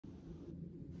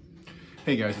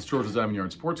Hey guys, it's George with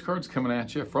Diamondyard Sportscards coming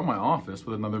at you from my office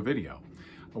with another video.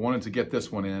 I wanted to get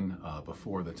this one in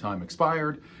before the time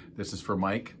expired. This is for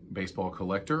Mike, baseball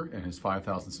collector, and his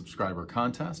 5,000 subscriber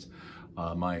contest.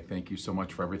 Mike, thank you so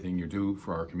much for everything you do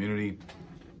for our community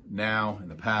now, in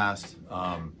the past.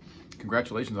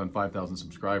 Congratulations on 5,000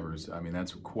 subscribers. I mean,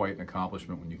 that's quite an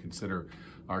accomplishment when you consider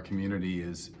our community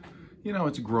is, you know,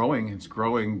 it's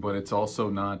growing, but it's also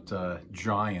not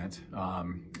giant,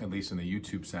 at least in the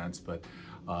YouTube sense. But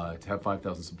to have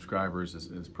 5,000 subscribers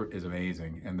is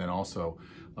amazing. And then also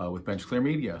with Bench Clear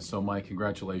Media. So Mike,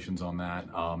 congratulations on that.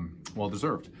 Well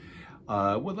deserved.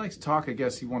 Would like to talk, I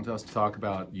guess he wanted us to talk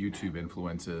about YouTube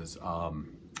influences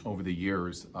over the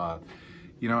years.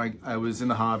 You know, I was in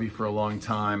the hobby for a long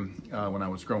time when I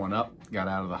was growing up. Got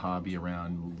out of the hobby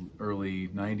around early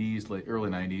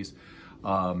 90s.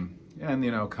 And,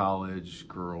 you know, college,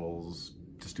 girls,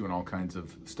 just doing all kinds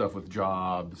of stuff with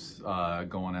jobs,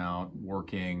 going out,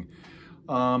 working.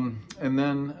 And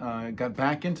then got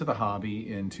back into the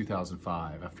hobby in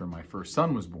 2005 after my first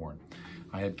son was born.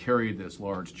 I had carried this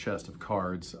large chest of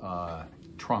cards,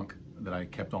 trunk that I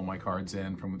kept all my cards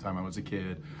in from the time I was a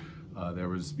kid. There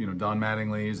was, you know, Don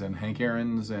Mattingly's and Hank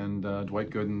Aaron's and Dwight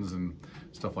Gooden's and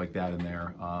stuff like that in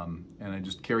there. And I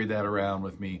just carried that around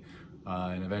with me.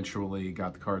 And eventually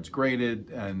got the cards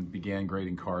graded and began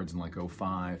grading cards in like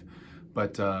 05.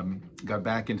 But got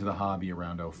back into the hobby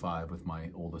around 05 with my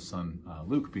oldest son,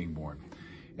 Luke, being born.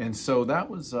 And so that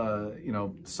was, you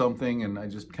know, something, and I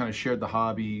just kind of shared the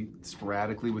hobby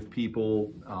sporadically with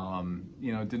people.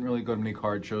 You know, didn't really go to many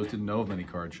card shows, didn't know of many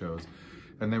card shows.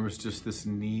 And there was just this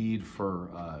need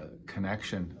for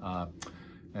connection.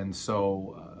 And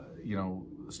so, you know,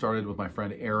 started with my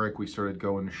friend Eric. We started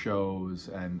going to shows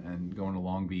and going to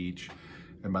Long Beach.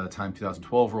 And by the time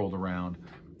 2012 rolled around,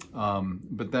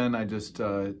 but then I just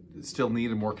still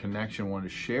needed more connection, wanted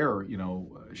to share, you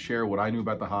know, share what I knew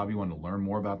about the hobby, wanted to learn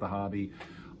more about the hobby,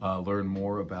 learn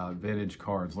more about vintage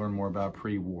cards, learn more about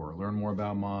pre-war, learn more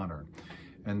about modern.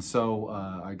 And so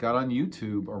I got on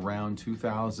YouTube around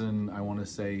 2000, I want to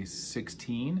say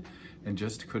 16, and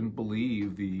just couldn't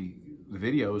believe the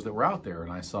videos that were out there.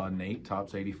 And I saw Nate,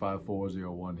 Tops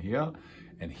 85401 here,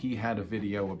 and he had a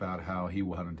video about how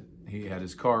he had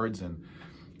his cards, and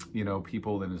you know,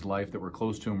 people in his life that were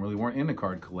close to him really weren't into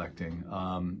card collecting.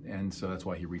 And so that's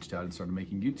why he reached out and started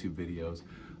making YouTube videos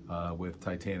with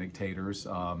Titanic Taters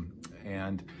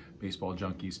and Baseball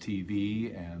Junkies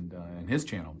TV and his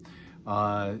channel.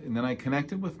 And then I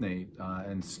connected with Nate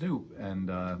and Snoop and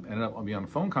ended up being on a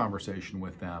phone conversation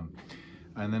with them.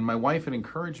 And then my wife had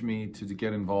encouraged me to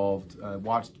get involved. I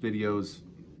watched videos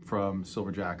from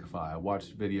Silver Jackify. I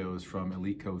watched videos from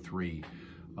Elite Co 3,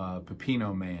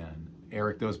 Pepino Man,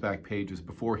 Eric Those Back Pages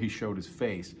before he showed his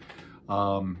face.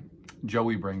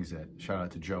 Joey Brings It. Shout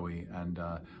out to Joey and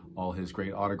all his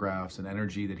great autographs and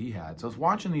energy that he had. So I was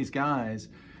watching these guys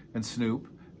and Snoop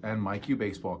and Mike, you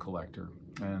baseball collector.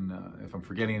 And if I'm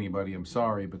forgetting anybody, I'm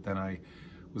sorry, but then I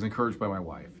was encouraged by my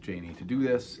wife, Janie, to do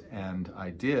this, and I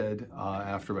did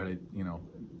after about, you know,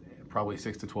 probably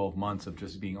 6 to 12 months of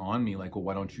just being on me, like, well,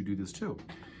 why don't you do this too?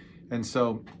 And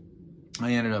so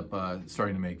I ended up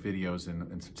starting to make videos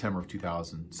in September of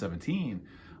 2017,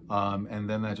 and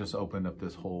then that just opened up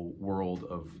this whole world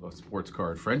of sports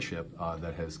card friendship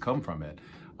that has come from it,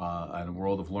 and a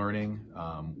world of learning,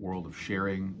 world of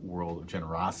sharing, world of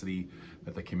generosity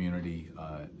that the community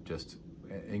just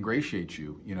ingratiates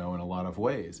you, you know, in a lot of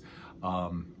ways.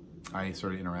 I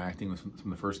started interacting with some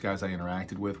of the first guys I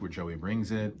interacted with were Joey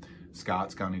Brings It,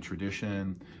 Scott, Scotty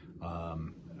Tradition,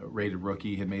 Rated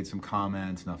Rookie had made some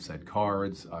comments, Enough Said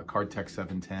Cards, Card Tech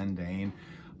 710, Dane.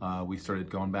 We started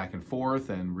going back and forth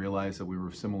and realized that we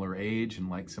were similar age and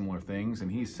liked similar things.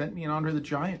 And he sent me an Andre the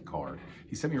Giant card.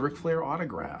 He sent me a Ric Flair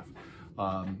autograph.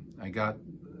 I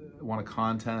won a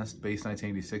contest, Base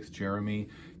 1986, Jeremy.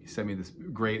 He sent me this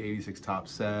great 86 top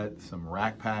set, some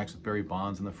rack packs with Barry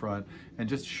Bonds in the front, and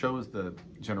just shows the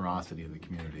generosity of the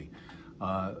community.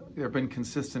 There have been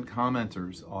consistent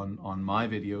commenters on my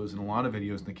videos and a lot of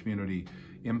videos in the community.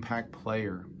 Impact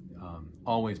Player,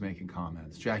 always making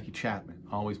comments. Jackie Chapman,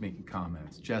 always making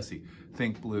comments. Jesse,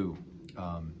 Think Blue,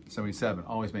 77,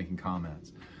 always making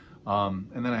comments. And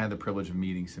then I had the privilege of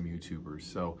meeting some YouTubers.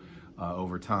 So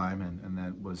over time, and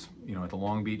that was, you know, at the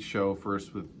Long Beach show,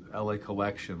 first with LA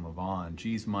Collection, Levon,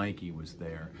 G's Mikey was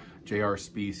there, JR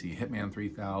Specie, Hitman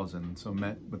 3000, so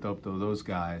met with those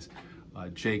guys.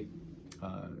 Jake,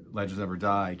 Legends Never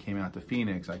Die, came out to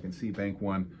Phoenix. I can see Bank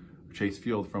One, Chase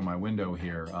Field from my window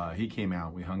here. He came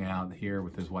out, we hung out here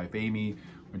with his wife Amy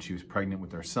when she was pregnant with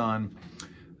their son.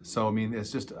 So, I mean,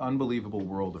 it's just an unbelievable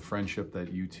world of friendship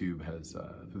that YouTube has,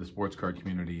 through the sports card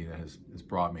community, that has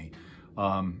brought me.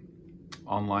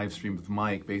 On live stream with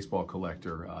Mike, baseball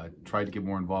collector, tried to get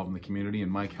more involved in the community,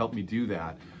 and Mike helped me do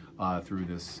that through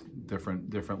this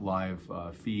different live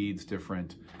feeds,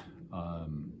 different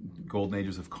Golden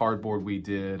Ages of Cardboard we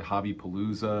did, Hobby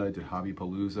Palooza. I did Hobby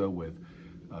Palooza with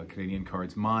Canadian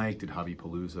Cards Mike, did Hobby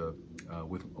Palooza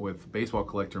with baseball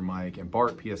collector Mike and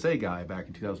Bart, PSA guy, back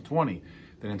in 2020.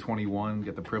 Then in 21,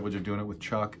 get the privilege of doing it with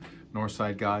Chuck,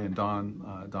 Northside guy, and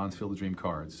Don's Field of Dream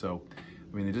Cards. So,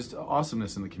 I mean, just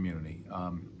awesomeness in the community.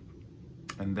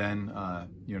 And then,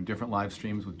 you know, different live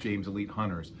streams with James Elite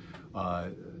Hunters,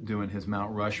 doing his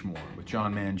Mount Rushmore with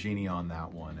John Mangini on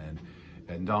that one,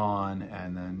 and Don,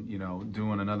 and then, you know,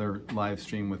 doing another live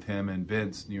stream with him and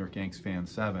Vince, New York Yanks Fan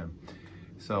 7.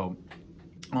 So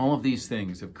all of these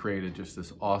things have created just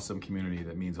this awesome community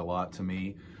that means a lot to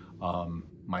me.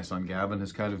 My son Gavin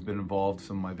has kind of been involved in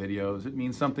some of my videos. It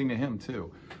means something to him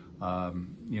too.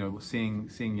 You know, seeing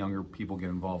younger people get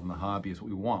involved in the hobby is what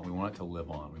we want. We want it to live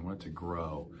on. We want it to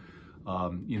grow.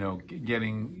 You know,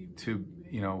 getting to,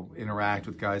 you know, interact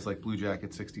with guys like Blue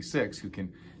Jacket 66, who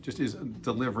can is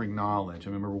delivering knowledge. I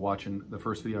remember watching the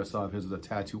first video I saw of his was a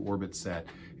Tattoo Orbit set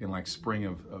in like spring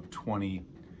of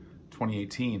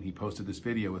 2018. He posted this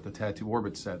video with a Tattoo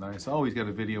Orbit set, and I saw, oh, he's got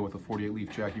a video with a 48 leaf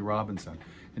Jackie Robinson,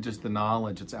 and just the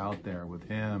knowledge that's out there with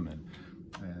him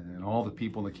and all the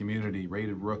people in the community,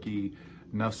 Rated Rookie,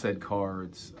 Enough Said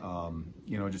Cards,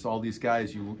 you know, just all these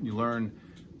guys. You learn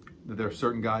that there are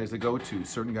certain guys that go to,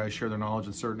 certain guys share their knowledge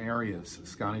in certain areas.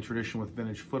 Scotty Tradition with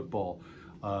vintage football,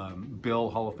 Bill,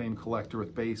 Hall of Fame collector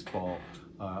with baseball,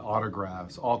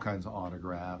 autographs, all kinds of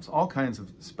autographs, all kinds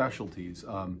of specialties,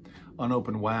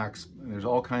 unopened wax. There's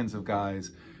all kinds of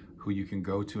guys who you can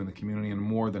go to in the community, and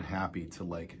more than happy to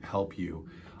like help you.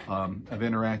 I've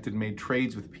interacted, made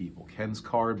trades with people. Ken's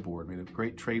Cardboard, made a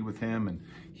great trade with him, and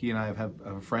he and I have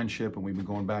a friendship, and we've been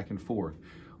going back and forth.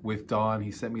 With Don,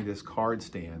 he sent me this card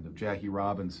stand of Jackie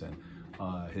Robinson.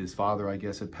 His father, I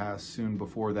guess, had passed soon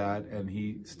before that, and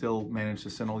he still managed to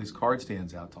send all these card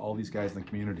stands out to all these guys in the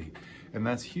community, and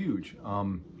that's huge.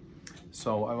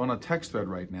 So I'm on a text thread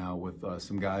right now with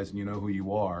some guys, and you know who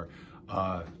you are,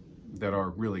 that are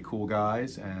really cool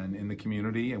guys and in the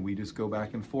community, and we just go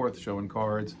back and forth showing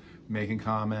cards, making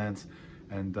comments,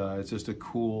 and it's just a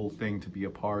cool thing to be a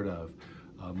part of.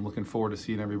 I'm looking forward to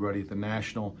seeing everybody at the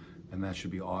National, and that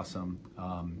should be awesome.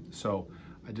 So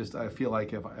I feel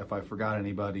like if I forgot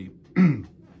anybody,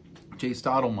 Jay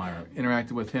Stottlemyre,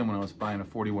 interacted with him when I was buying a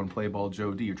 41 play ball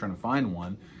Joe D. You're trying to find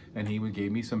one, and he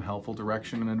gave me some helpful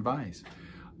direction and advice.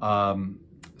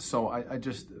 So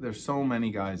there's so many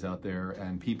guys out there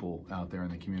and people out there in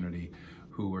the community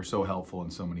who are so helpful in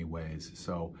so many ways.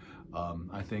 So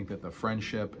I think that the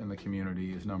friendship in the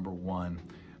community is number one.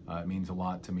 It means a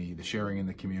lot to me, the sharing in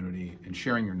the community and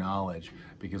sharing your knowledge,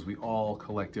 because we all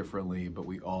collect differently, but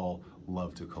we all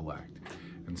love to collect.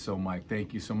 And so, Mike,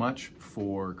 thank you so much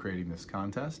for creating this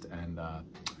contest, and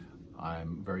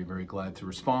I'm very, very glad to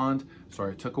respond.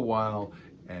 Sorry it took a while,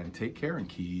 and take care and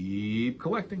keep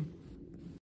collecting.